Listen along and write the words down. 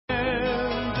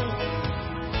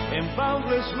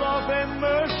boundless love and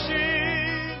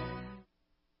mercy.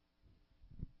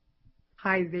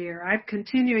 Hi there. I'm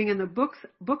continuing in the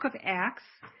book of Acts,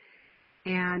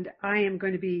 and I am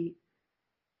going to be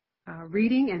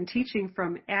reading and teaching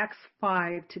from Acts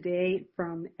 5 today,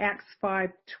 from Acts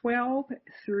 5:12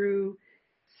 through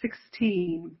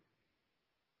 16.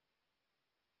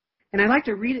 And I'd like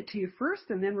to read it to you first,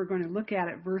 and then we're going to look at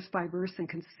it verse by verse and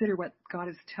consider what God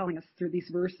is telling us through these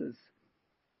verses.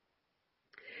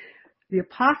 The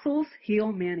apostles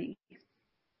heal many.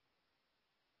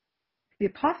 The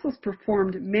apostles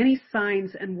performed many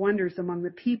signs and wonders among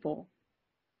the people,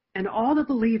 and all the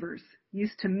believers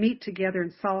used to meet together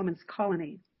in Solomon's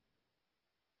colonnade.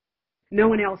 No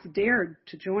one else dared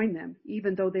to join them,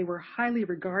 even though they were highly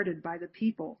regarded by the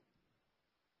people.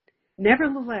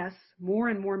 Nevertheless, more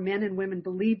and more men and women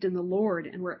believed in the Lord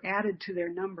and were added to their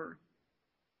number.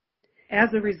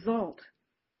 As a result,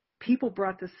 people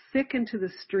brought the sick into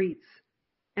the streets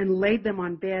and laid them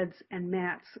on beds and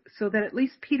mats so that at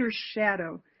least Peter's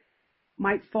shadow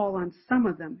might fall on some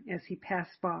of them as he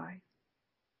passed by.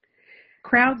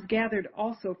 Crowds gathered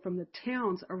also from the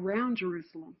towns around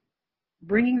Jerusalem,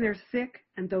 bringing their sick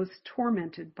and those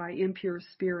tormented by impure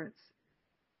spirits.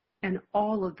 And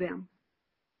all of them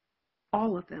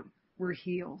were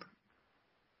healed.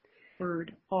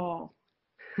 Word, all.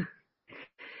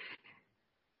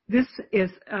 This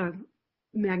is a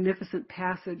magnificent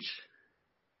passage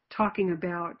talking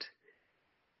about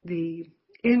the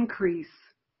increase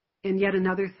in yet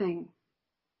another thing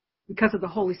because of the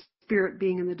Holy Spirit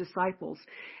being in the disciples,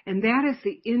 and that is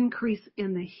the increase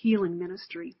in the healing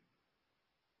ministry.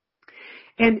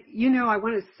 And, I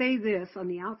want to say this on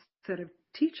the outset of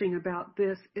teaching about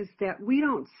this, is that we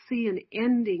don't see an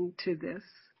ending to this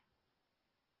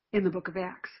in the book of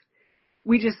Acts.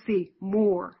 We just see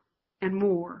more and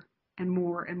more and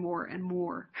more and more and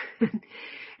more.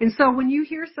 And so when you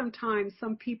hear sometimes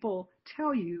some people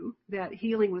tell you that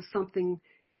healing was something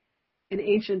in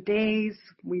ancient days,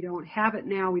 we don't have it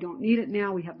now, we don't need it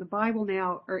now, we have the Bible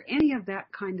now, or any of that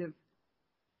kind of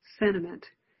sentiment,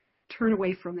 turn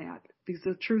away from that. Because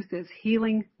the truth is,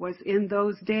 healing was in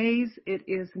those days, it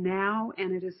is now,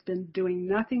 and it has been doing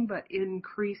nothing but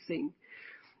increasing.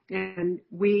 And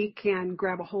we can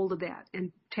grab a hold of that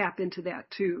and tap into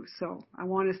that too. So I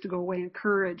want us to go away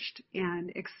encouraged and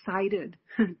excited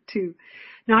to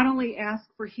not only ask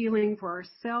for healing for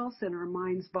ourselves and our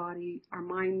minds, bodies,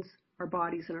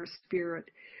 and our spirit,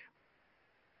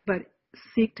 but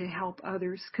seek to help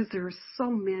others, because there are so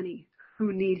many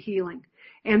who need healing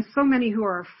and so many who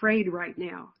are afraid right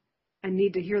now and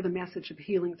need to hear the message of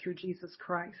healing through Jesus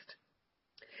Christ.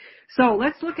 So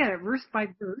let's look at it verse by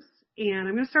verse. And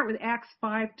I'm going to start with Acts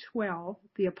 5:12.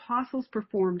 The apostles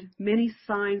performed many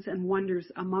signs and wonders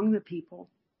among the people,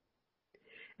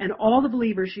 and all the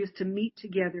believers used to meet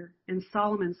together in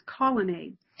Solomon's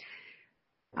colonnade.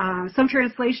 Some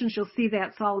translations you'll see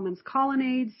that Solomon's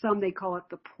colonnade, some they call it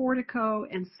the portico,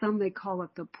 and some they call it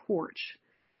the porch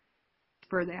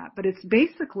for that. But it's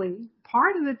basically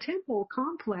part of the temple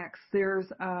complex. There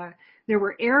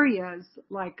were areas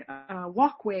like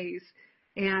walkways,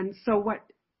 and so what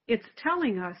it's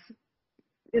telling us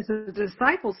is that the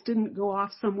disciples didn't go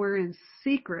off somewhere in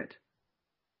secret,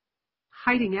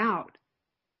 hiding out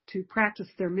to practice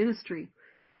their ministry.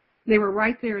 They were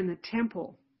right there in the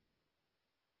temple,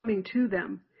 coming to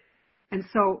them. And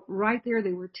so right there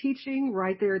they were teaching,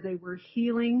 right there they were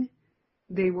healing.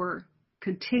 They were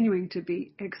continuing to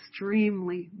be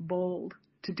extremely bold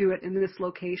to do it in this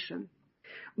location.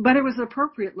 But it was an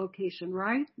appropriate location,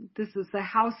 right? This is the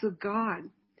house of God.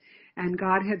 And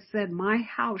God had said, my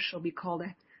house shall be called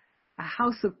a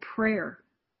house of prayer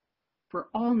for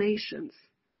all nations.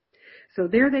 So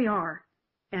there they are,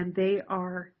 and they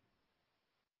are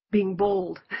being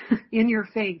bold in your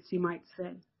face, you might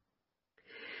say.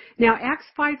 Now, Acts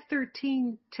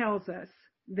 5:13 tells us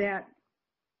that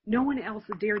no one else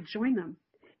dared join them,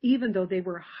 even though they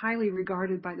were highly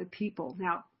regarded by the people.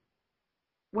 Now,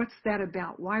 what's that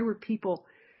about? Why were people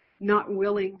not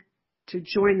willing to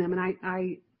join them? And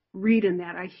I read in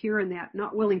that, I hear in that,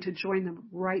 not willing to join them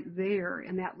right there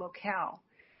in that locale,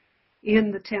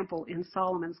 in the temple in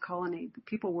Solomon's colonnade. The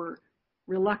people were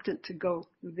reluctant to go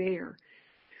there.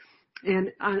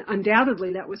 And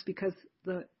undoubtedly that was because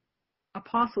the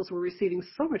apostles were receiving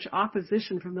so much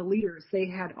opposition from the leaders. They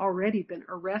had already been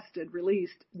arrested,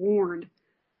 released, warned.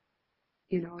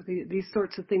 These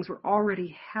sorts of things were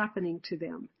already happening to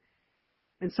them.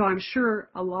 And so I'm sure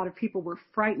a lot of people were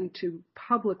frightened to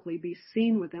publicly be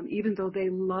seen with them, even though they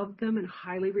loved them and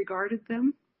highly regarded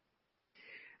them.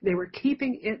 They were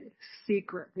keeping it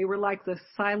secret. They were like the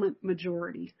silent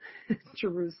majority in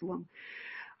Jerusalem.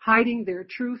 hiding their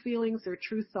true feelings, their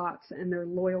true thoughts, and their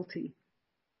loyalty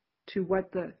to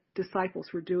what the disciples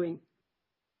were doing.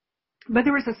 But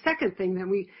there was a second thing that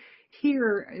we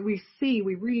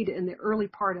read in the early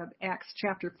part of Acts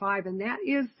chapter 5, and that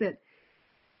is that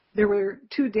there were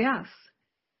two deaths,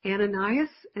 Ananias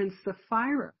and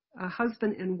Sapphira, a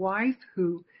husband and wife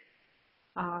who,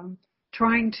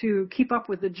 trying to keep up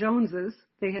with the Joneses,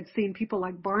 they had seen people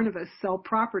like Barnabas sell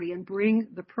property and bring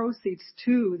the proceeds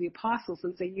to the apostles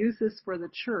and say, use this for the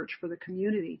church, for the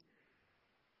community.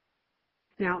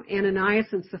 Now, Ananias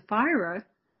and Sapphira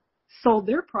sold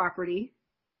their property,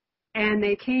 and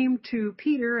they came to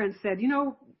Peter and said,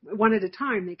 one at a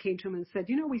time, they came to him and said,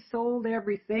 we sold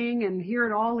everything, and here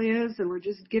it all is, and we're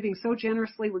just giving so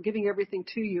generously, we're giving everything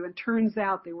to you. And turns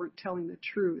out they weren't telling the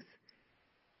truth.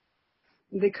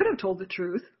 They could have told the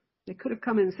truth. They could have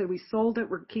come in and said, we sold it,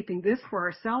 we're keeping this for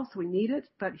ourselves, we need it,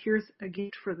 but here's a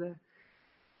gift for the...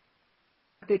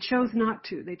 They chose not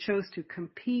to. They chose to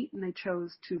compete, and they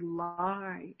chose to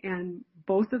lie, and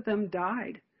both of them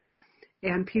died.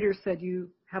 And Peter said, you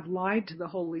have lied to the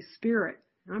Holy Spirit.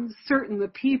 I'm certain the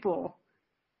people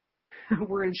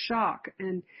were in shock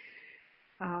and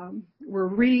were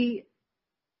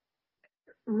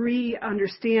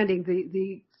re-understanding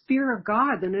the fear of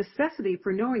God, the necessity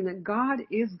for knowing that God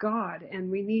is God,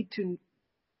 and we need to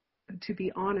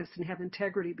be honest and have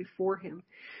integrity before Him.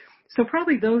 So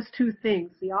probably those two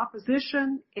things, the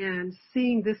opposition and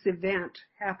seeing this event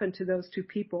happen to those two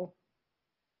people.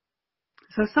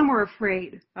 So some were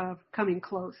afraid of coming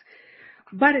close.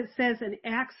 But it says in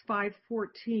Acts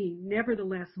 5:14,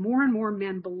 nevertheless, more and more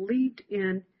men believed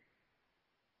in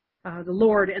the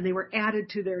Lord, and they were added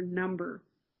to their number.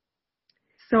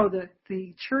 So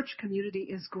the church community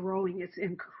is growing. It's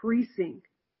increasing.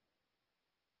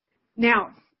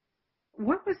 Now,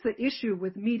 what was the issue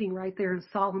with meeting right there in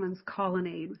Solomon's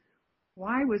colonnade?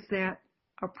 Why was that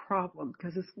a problem?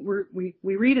 Because we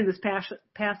read in this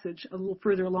passage a little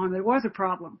further along that it was a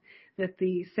problem, that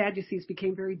the Sadducees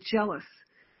became very jealous.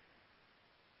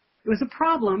 It was a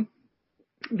problem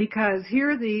because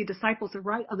here the disciples are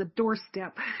right on the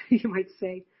doorstep, you might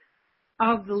say,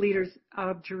 of the leaders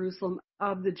of Jerusalem,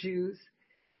 of the Jews,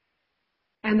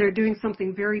 and they're doing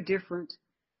something very different,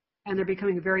 and they're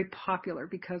becoming very popular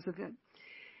because of it.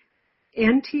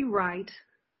 N.T. Wright,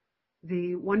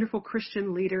 the wonderful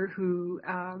Christian leader who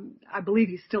I believe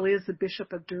he still is the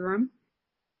Bishop of Durham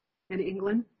in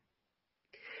England,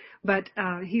 but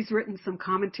he's written some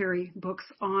commentary books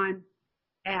on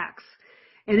Acts.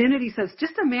 And in it he says,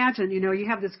 just imagine, you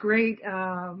have this great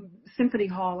symphony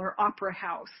hall or opera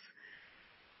house.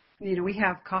 We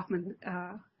have Kaufman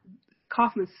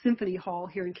Symphony Hall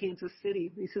here in Kansas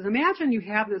City. He says, imagine you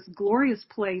have this glorious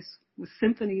place with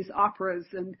symphonies, operas,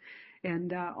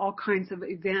 and all kinds of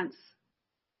events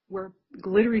where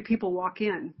glittery people walk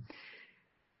in.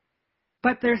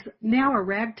 But there's now a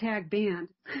ragtag band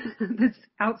that's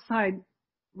outside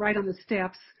right on the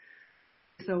steps.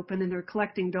 It's open and they're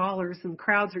collecting dollars and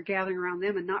crowds are gathering around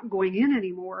them and not going in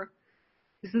anymore.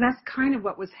 So that's kind of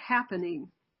what was happening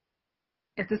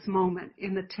at this moment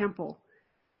in the temple.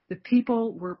 The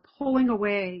people were pulling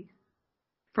away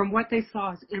from what they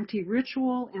saw as empty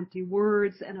ritual, empty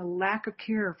words, and a lack of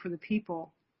care for the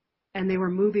people. And they were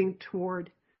moving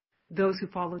toward those who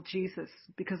followed Jesus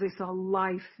because they saw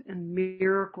life and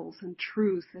miracles and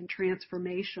truth and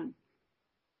transformation.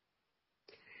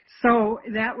 So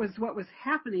that was what was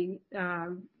happening,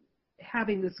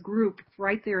 having this group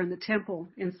right there in the temple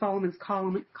in Solomon's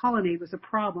colonnade was a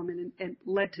problem and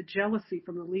led to jealousy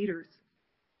from the leaders.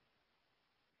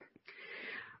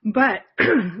 But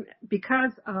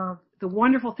because of the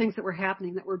wonderful things that were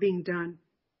happening, that were being done,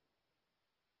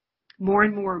 more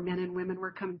and more men and women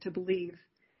were coming to believe.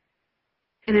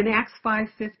 And in Acts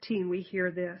 5:15, we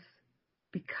hear this.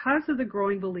 Because of the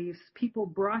growing beliefs, people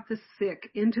brought the sick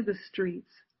into the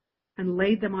streets and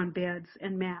laid them on beds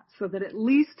and mats so that at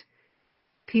least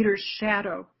Peter's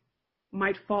shadow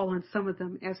might fall on some of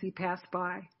them as he passed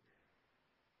by.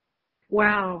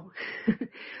 Wow.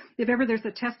 If ever there's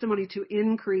a testimony to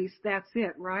increase, that's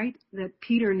it, right? That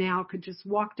Peter now could just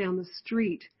walk down the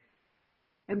street.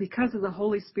 And because of the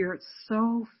Holy Spirit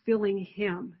so filling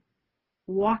him,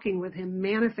 walking with him,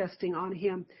 manifesting on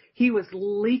him, he was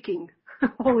leaking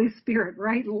Holy Spirit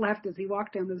right and left as he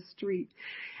walked down the street.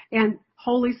 And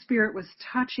Holy Spirit was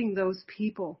touching those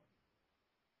people.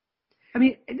 I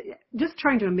mean, just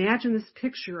trying to imagine this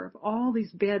picture of all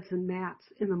these beds and mats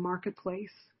in the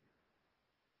marketplace.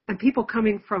 And people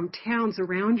coming from towns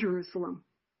around Jerusalem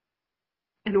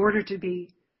in order to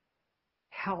be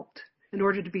helped, in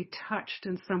order to be touched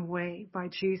in some way by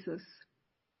Jesus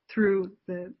through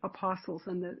the apostles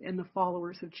and the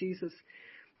followers of Jesus.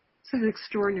 It's an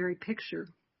extraordinary picture.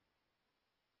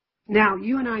 Now,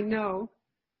 you and I know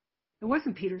it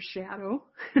wasn't Peter's shadow.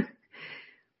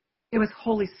 It was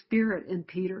Holy Spirit in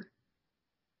Peter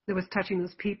that was touching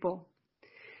those people.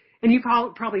 And you've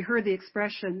probably heard the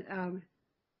expression,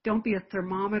 don't be a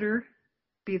thermometer,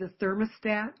 be the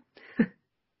thermostat.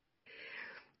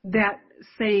 That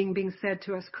saying being said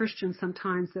to us Christians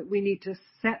sometimes, that we need to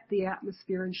set the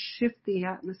atmosphere and shift the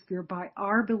atmosphere by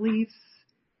our beliefs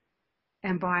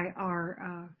and by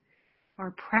our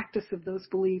practice of those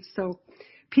beliefs. So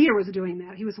Peter was doing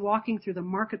that. He was walking through the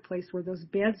marketplace where those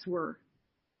beds were,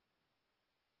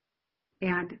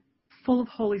 and full of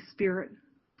Holy Spirit,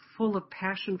 full of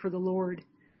passion for the Lord.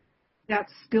 That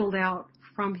spilled out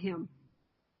from him,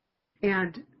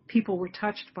 and people were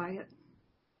touched by it.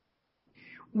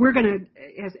 We're going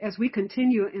to, as we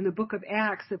continue in the book of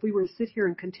Acts, if we were to sit here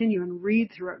and continue and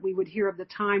read through it, we would hear of the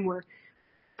time where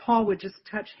Paul would just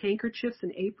touch handkerchiefs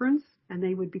and aprons, and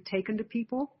they would be taken to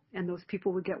people, and those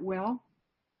people would get well.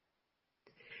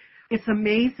 It's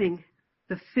amazing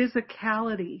the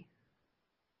physicality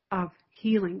of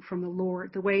healing from the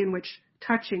Lord, the way in which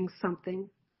touching something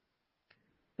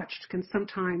touched can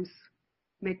sometimes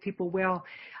make people well.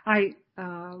 I,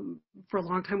 for a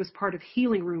long time, was part of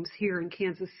healing rooms here in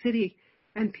Kansas City,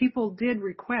 and people did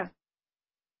request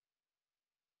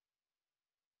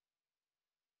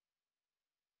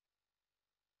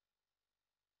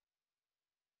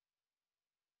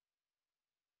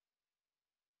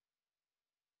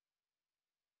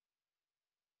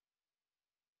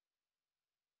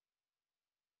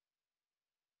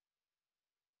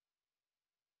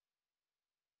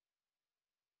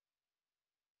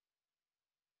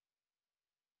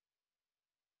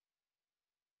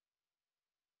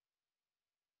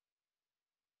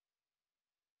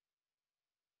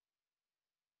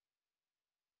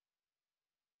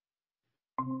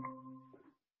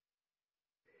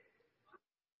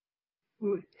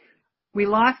we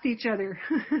lost each other.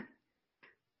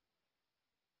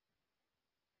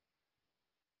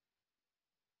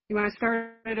 You want to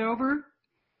start it over?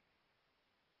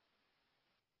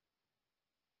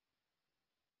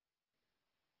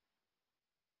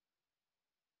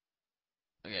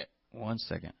 Okay, 1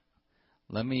 second.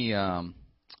 Let me, I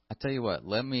tell you what,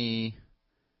 let me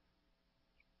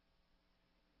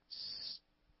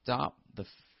stop the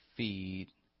feed.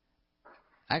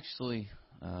 Actually,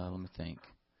 let me think.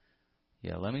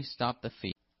 Yeah, let me stop the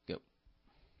feed. Go.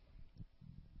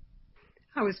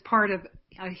 I was part of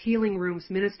a healing rooms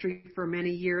ministry for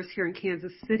many years here in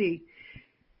Kansas City.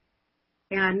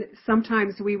 And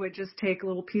sometimes we would just take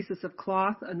little pieces of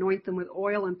cloth, anoint them with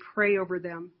oil, and pray over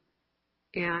them.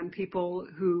 And people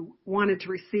who wanted to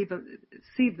receive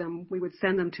them, we would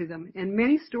send them to them. And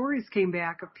many stories came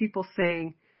back of people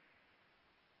saying,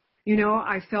 you know,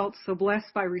 I felt so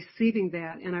blessed by receiving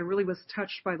that, and I really was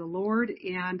touched by the Lord,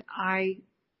 and I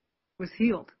was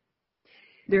healed.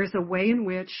 There's a way in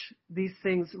which these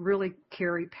things really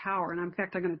carry power. And in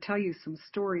fact, I'm going to tell you some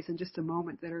stories in just a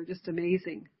moment that are just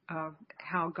amazing of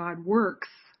how God works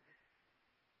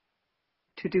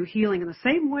to do healing in the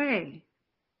same way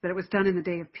that it was done in the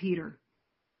day of Peter.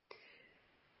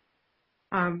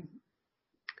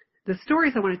 The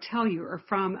stories I want to tell you are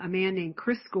from a man named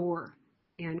Chris Gore.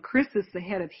 And Chris is the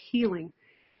head of healing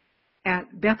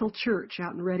at Bethel Church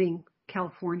out in Redding,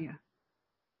 California.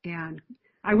 And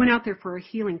I went out there for a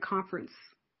healing conference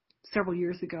several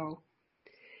years ago.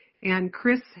 And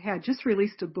Chris had just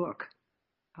released a book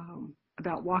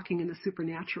about walking in the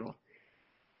supernatural.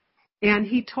 And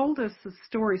he told us the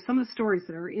stories, some of the stories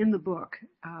that are in the book.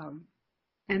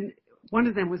 And one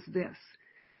of them was this: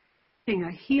 a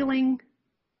healing,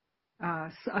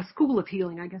 a school of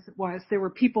healing, I guess it was. There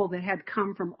were people that had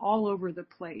come from all over the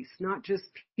place, not just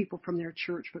people from their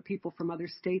church, but people from other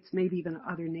states, maybe even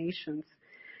other nations.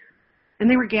 And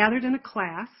they were gathered in a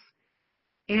class,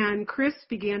 and Chris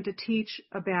began to teach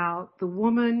about the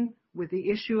woman with the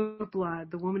issue of blood,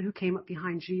 the woman who came up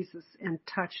behind Jesus and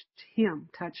touched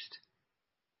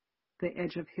the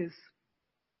edge of his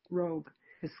robe,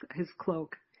 his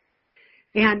cloak.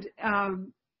 And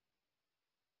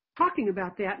talking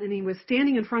about that, and he was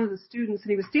standing in front of the students, and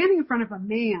he was standing in front of a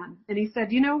man, and he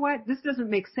said, you know what, this doesn't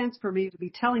make sense for me to be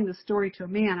telling this story to a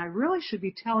man. I really should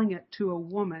be telling it to a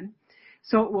woman,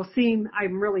 so it will seem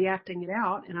I'm really acting it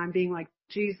out, and I'm being like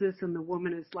Jesus, and the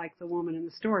woman is like the woman in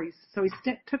the stories. So he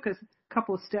took a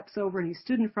couple of steps over, and he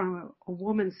stood in front of a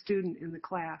woman student in the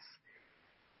class.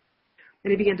 And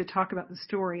he began to talk about the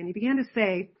story, and he began to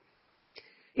say,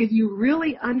 if you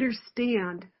really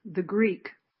understand the Greek,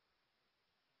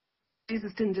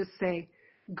 Jesus didn't just say,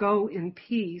 go in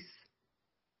peace,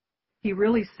 he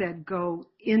really said go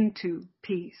into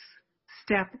peace,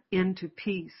 step into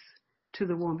peace to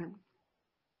the woman.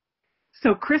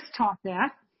 So Chris taught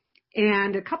that,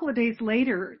 and a couple of days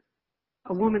later,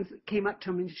 a woman came up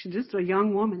to him, and she's just a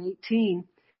young woman, 18.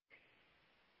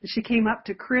 And she came up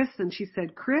to Chris and she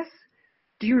said, "Chris,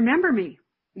 do you remember me?"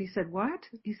 And he said, "What?"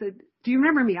 He said, "Do you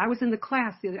remember me? I was in the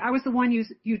class the other day. I was the one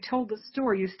you told the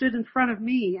story. You stood in front of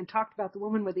me and talked about the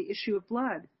woman with the issue of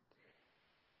blood."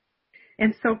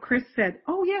 And so Chris said,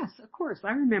 "Oh, yes, of course,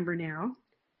 I remember now."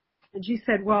 And she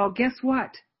said, "Well, guess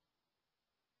what?"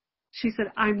 She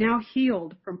said, "I'm now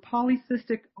healed from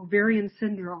polycystic ovarian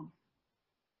syndrome."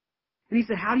 And he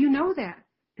said, "How do you know that?"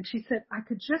 And she said, "I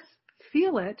could just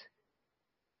feel it.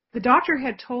 The doctor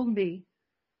had told me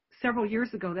several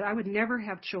years ago that I would never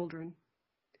have children."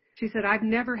 She said, "I've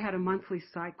never had a monthly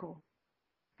cycle."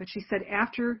 But she said,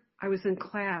 after I was in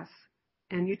class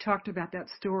and you talked about that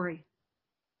story,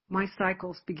 my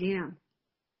cycles began.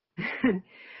 And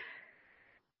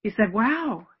he said,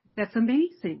 "Wow, that's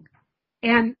amazing."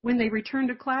 And when they returned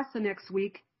to class the next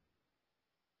week,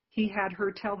 he had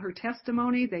her tell her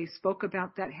testimony. They spoke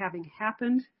about that having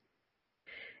happened.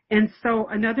 And so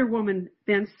another woman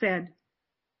then said,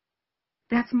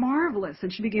 "That's marvelous."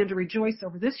 And she began to rejoice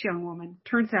over this young woman.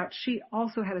 Turns out she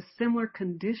also had a similar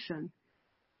condition.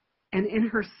 And in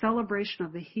her celebration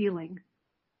of the healing,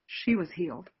 she was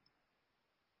healed.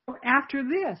 After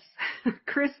this,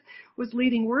 Chris was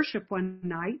leading worship one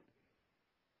night,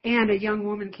 and a young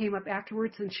woman came up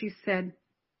afterwards and she said,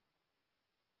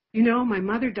 "You know, my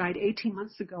mother died 18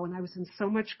 months ago, and I was in so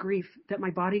much grief that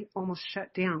my body almost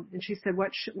shut down." And she said,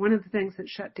 one of the things that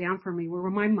shut down for me were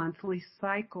my monthly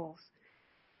cycles.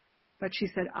 But she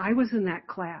said, "I was in that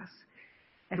class,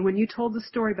 and when you told the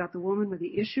story about the woman with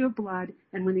the issue of blood,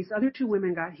 and when these other two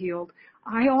women got healed,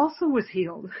 I also was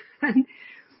healed." And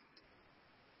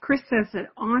Chris says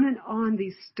that on and on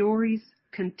these stories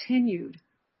continued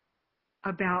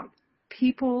about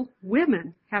people,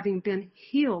 women, having been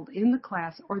healed in the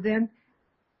class, or then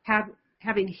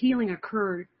having healing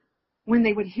occurred when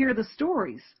they would hear the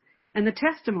stories and the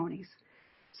testimonies.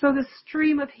 So the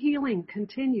stream of healing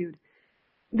continued.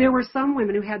 There were some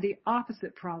women who had the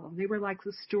opposite problem. They were like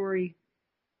the story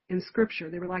in Scripture.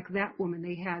 They were like that woman.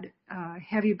 They had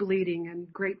heavy bleeding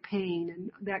and great pain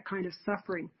and that kind of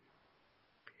suffering.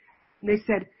 And they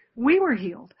said, "We were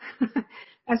healed,"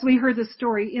 as we heard the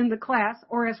story in the class,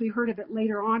 or as we heard of it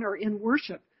later on, or in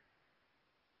worship.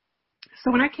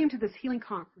 So when I came to this healing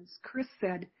conference, Chris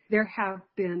said there have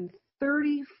been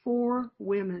 34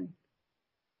 women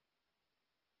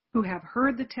who have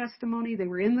heard the testimony. They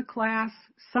were in the class.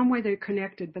 Some way they're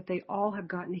connected, but they all have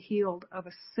gotten healed of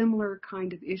a similar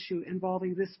kind of issue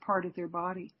involving this part of their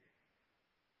body.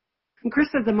 And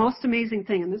Chris said the most amazing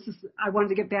thing, and I wanted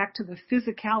to get back to the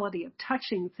physicality of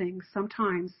touching things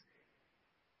sometimes.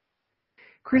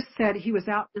 Chris said he was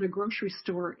out in a grocery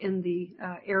store in the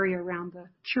area around the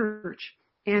church,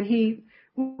 and he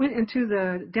went into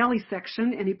the deli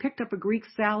section and he picked up a Greek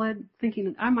salad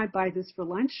thinking, "I might buy this for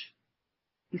lunch."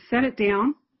 He set it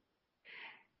down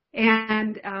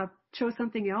and chose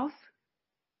something else.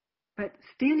 But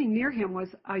standing near him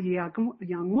was a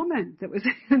young woman that was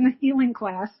in the healing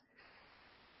class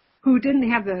who didn't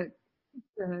have the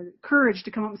courage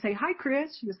to come up and say, "Hi,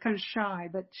 Chris." She was kind of shy,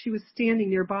 but she was standing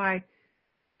nearby.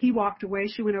 He walked away.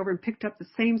 She went over and picked up the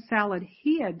same salad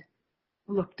he had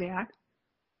looked at,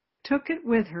 took it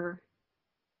with her,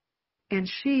 and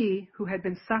she, who had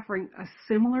been suffering a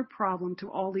similar problem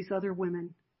to all these other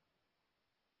women,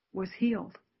 was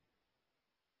healed.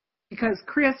 Because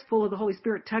Chris, full of the Holy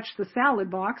Spirit, touched the salad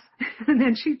box, and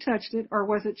then she touched it, or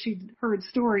was it she heard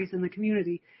stories in the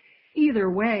community? Either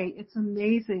way, it's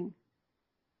amazing.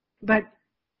 But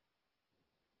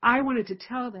I wanted to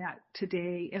tell that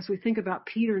today as we think about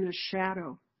Peter and his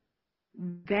shadow.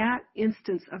 That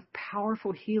instance of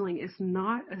powerful healing is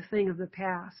not a thing of the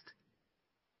past.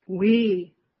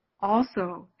 We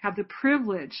also have the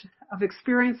privilege of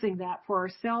experiencing that for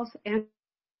ourselves and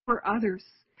for others,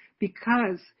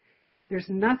 because there's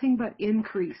nothing but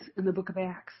increase in the book of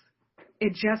Acts.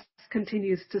 It just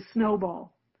continues to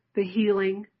snowball. The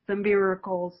healing, the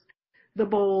miracles, the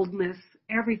boldness,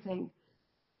 everything.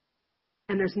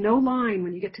 And there's no line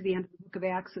when you get to the end of the book of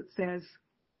Acts that says,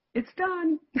 "It's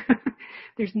done."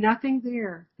 There's nothing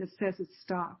there that says it's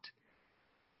stopped.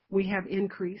 We have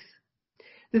increase.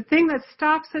 The thing that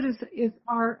stops it is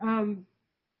our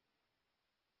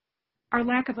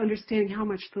lack of understanding how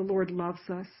much the Lord loves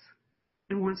us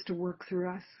and wants to work through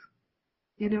us.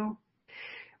 You know,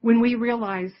 when we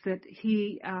realize that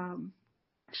He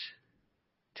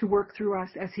to work through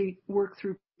us as He worked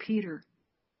through Peter,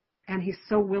 And He's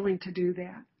so willing to do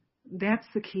that. That's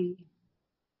the key.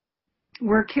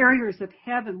 We're carriers of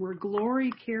heaven. We're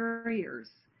glory carriers.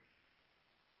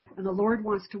 And the Lord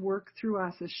wants to work through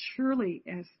us as surely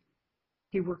as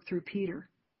He worked through Peter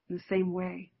in the same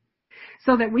way.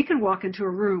 So that we can walk into a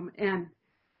room and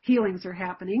healings are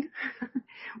happening.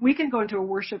 We can go into a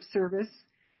worship service,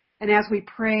 and as we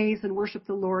praise and worship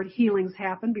the Lord, healings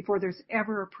happen before there's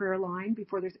ever a prayer line,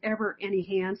 before there's ever any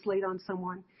hands laid on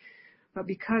someone. But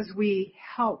because we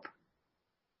help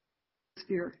the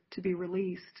Spirit to be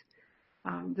released,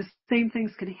 the same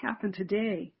things can happen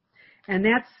today. And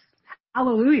that's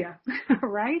hallelujah,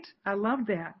 right? I love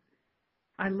that.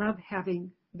 I love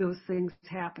having those things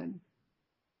happen.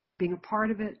 Being a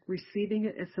part of it, receiving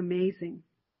it, it's amazing.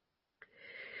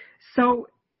 So,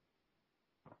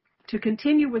 to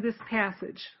continue with this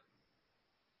passage,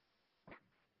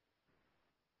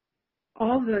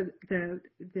 all the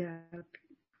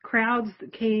crowds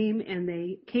that came, and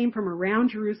they came from around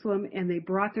Jerusalem, and they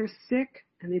brought their sick,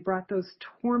 and they brought those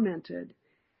tormented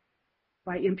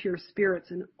by impure spirits,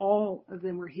 and all of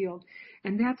them were healed.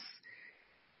 And that's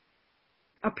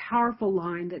a powerful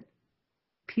line, that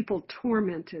people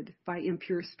tormented by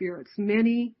impure spirits.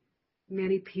 Many,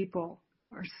 many people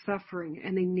are suffering,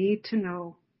 and they need to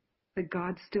know that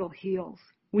God still heals.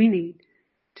 We need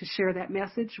to share that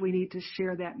message. We need to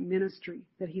share that ministry,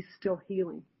 that He's still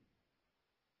healing.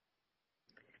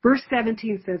 Verse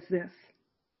 17 says this: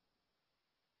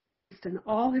 and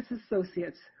all his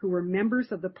associates, who were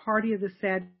members of the party of the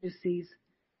Sadducees,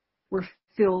 were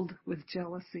filled with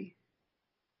jealousy.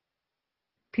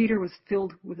 Peter was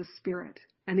filled with the Spirit,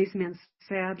 and these men,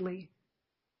 sadly,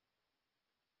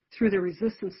 through their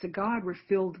resistance to God, were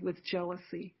filled with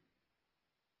jealousy.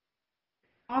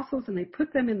 Apostles, and they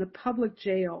put them in the public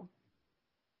jail.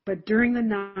 But during the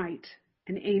night,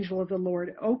 an angel of the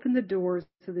Lord opened the doors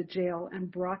of the jail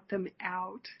and brought them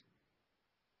out.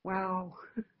 Wow.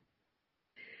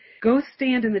 Go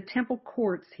stand in the temple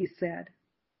courts, he said,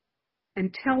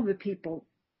 and tell the people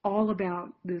all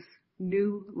about this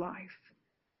new life.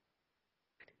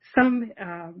 Some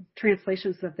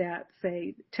translations of that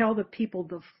say, tell the people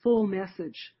the full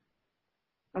message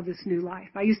of this new life.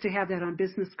 I used to have that on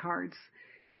business cards.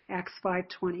 Acts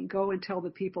 5:20, go and tell the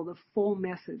people the full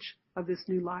message of this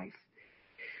new life.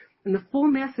 And the full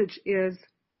message is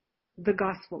the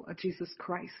gospel of Jesus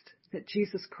Christ, that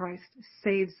Jesus Christ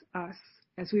saves us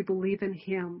as we believe in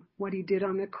Him, what He did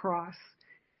on the cross,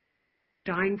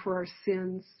 dying for our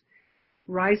sins,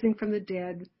 rising from the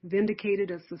dead,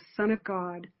 vindicated as the Son of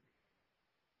God,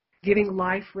 giving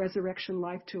life, resurrection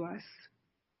life to us.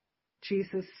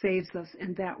 Jesus saves us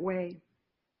in that way.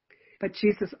 But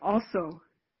Jesus also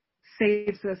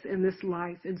saves us in this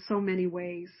life in so many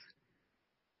ways.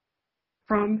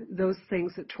 From those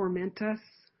things that torment us,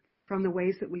 from the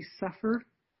ways that we suffer.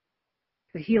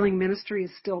 The healing ministry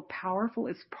is still powerful.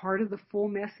 It's part of the full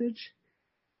message.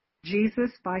 Jesus,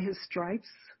 by His stripes,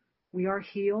 we are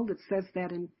healed. It says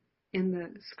that in the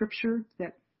scripture,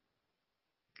 that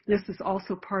this is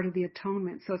also part of the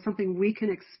atonement. So it's something we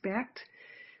can expect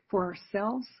for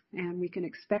ourselves, and we can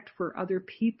expect for other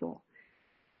people,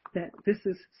 that this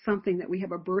is something that we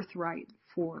have a birthright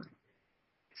for.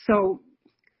 So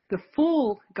the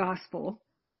full gospel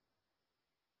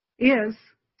is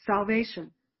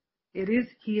salvation. It is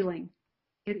healing.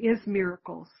 It is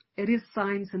miracles. It is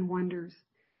signs and wonders.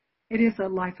 It is a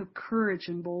life of courage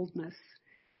and boldness.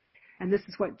 And this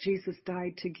is what Jesus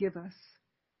died to give us.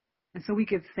 And so we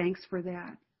give thanks for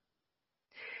that.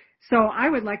 So I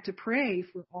would like to pray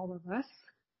for all of us.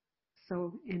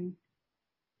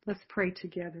 Let's pray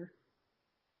together.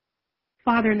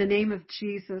 Father, in the name of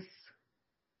Jesus,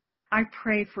 I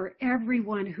pray for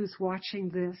everyone who's watching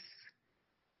this,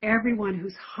 everyone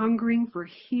who's hungering for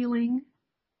healing,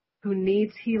 who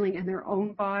needs healing in their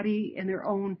own body, in their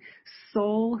own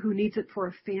soul, who needs it for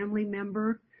a family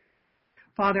member.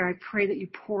 Father, I pray that you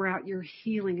pour out your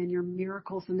healing and your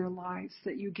miracles in their lives,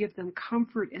 that you give them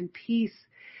comfort and peace.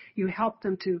 You help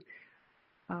them to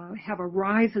have a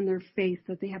rise in their faith,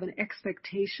 that they have an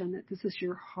expectation that this is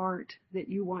your heart, that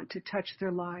you want to touch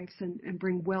their lives and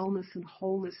bring wellness and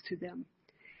wholeness to them.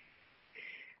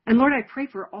 And Lord, I pray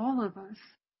for all of us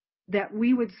that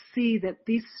we would see that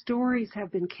these stories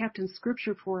have been kept in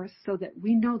Scripture for us so that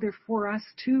we know they're for us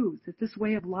too, that this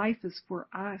way of life is for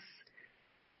us,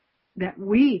 that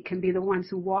we can be the ones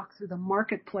who walk through the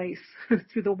marketplace,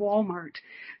 through the Walmart,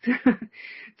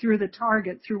 through the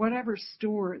Target, through whatever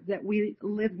store that we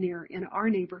live near in our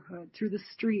neighborhood, through the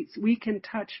streets. We can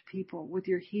touch people with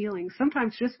your healing,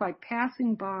 sometimes just by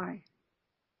passing by,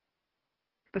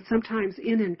 but sometimes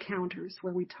in encounters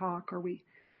where we talk or we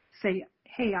say,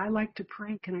 hey, I like to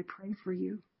pray. Can I pray for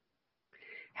you?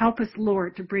 Help us,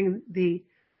 Lord, to bring the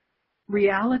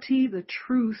reality, the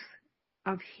truth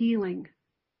of healing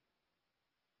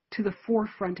to the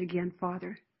forefront again,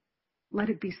 Father. Let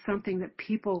it be something that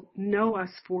people know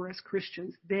us for as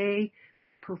Christians. They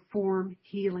perform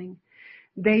healing.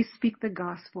 They speak the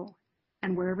gospel.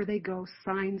 And wherever they go,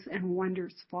 signs and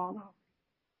wonders follow.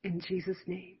 In Jesus'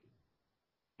 name,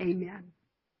 amen.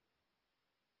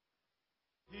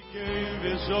 He gave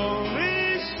his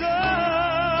only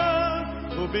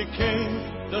Son, who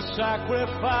became the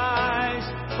sacrifice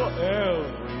for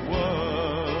everyone.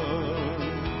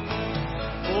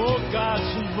 Oh,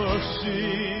 God's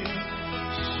mercy,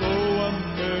 so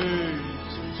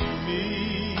amazing to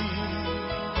me.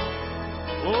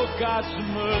 Oh, God's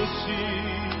mercy,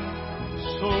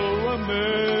 so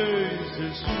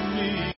amazing to me.